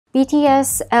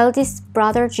BTS' eldest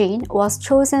brother Jin was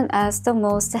chosen as the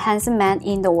most handsome man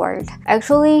in the world.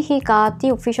 Actually, he got the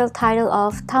official title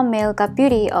of Top Male God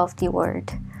Beauty of the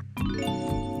World.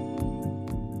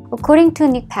 According to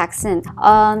Nick Paxson,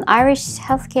 an Irish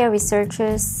healthcare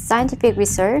researcher's scientific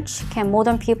research, can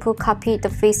modern people copy the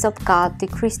face of God, the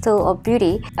crystal of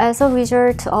beauty? As a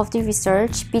result of the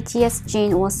research, BTS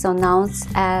Jin was announced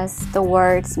as the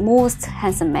world's most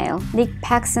handsome male. Nick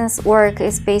Paxson's work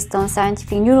is based on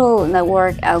scientific neural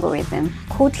network algorithm.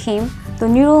 Quote him, "The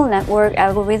neural network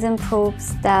algorithm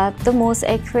proves that the most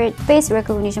accurate face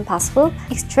recognition possible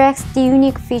extracts the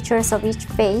unique features of each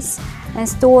face and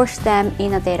stores them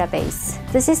in a database.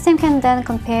 The system can then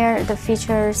compare the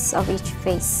features of each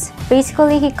face."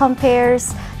 Basically, he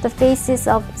compares the faces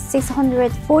of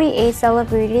 648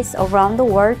 celebrities around the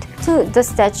world to the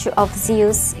statue of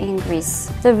Zeus in Greece.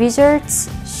 The results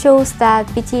shows that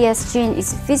BTS Jin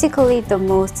is physically the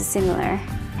most similar.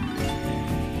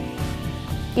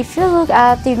 If you look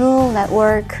at the neural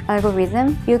network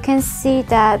algorithm, you can see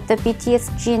that the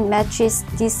BTS Jin matches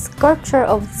the sculpture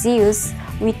of Zeus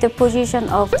with the position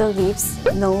of the lips,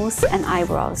 nose, and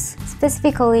eyebrows.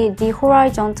 Specifically, the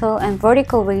horizontal and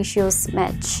vertical ratios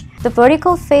match. The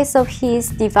vertical face of his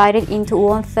divided into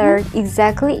 1/3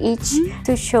 exactly each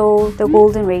to show the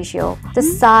golden ratio. The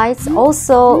sides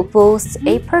also boast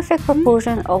a perfect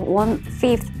proportion of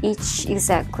 1/5 each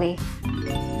exactly.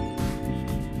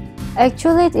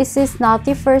 Actually, this is not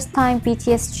the first time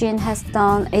BTS Jin has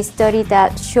done a study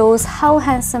that shows how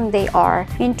handsome they are.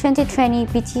 In 2020,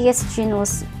 BTS Jin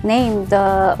was named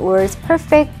the world's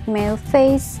perfect male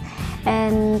face,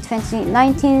 and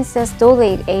 2019,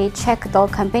 Sestolik, a Czech doll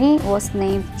company, was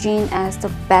named Jin as the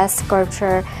best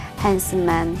sculpture handsome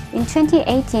man. In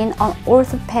 2018, an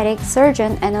orthopedic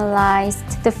surgeon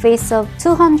analyzed the face of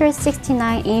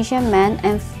 269 Asian men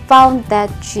and found that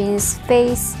Jin's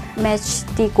face matched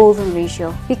the golden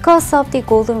ratio. Because of the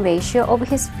golden ratio of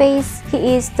his face,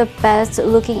 he is the best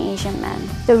looking Asian man.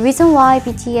 The reason why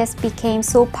BTS became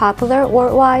so popular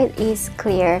worldwide is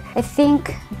clear. I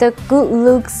think the good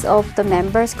looks of the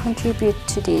members contribute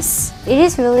to this. It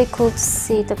is really cool to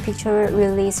see the picture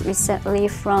released recently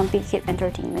from Big Hit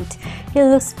Entertainment. He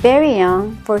looks very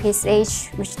young for his age,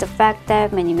 which the fact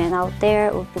that many men out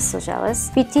there would be so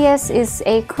jealous. BTS is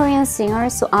a Korean singer,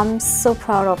 so I'm so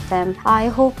proud of them. I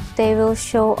hope they will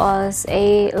show us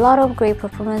a lot of great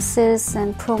performances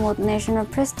and promote national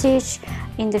prestige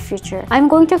in the future. I'm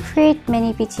going to create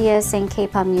many BTS and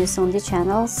K-pop news on the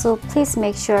channel, so please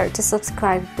make sure to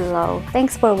subscribe below.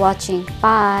 Thanks for watching.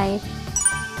 Bye!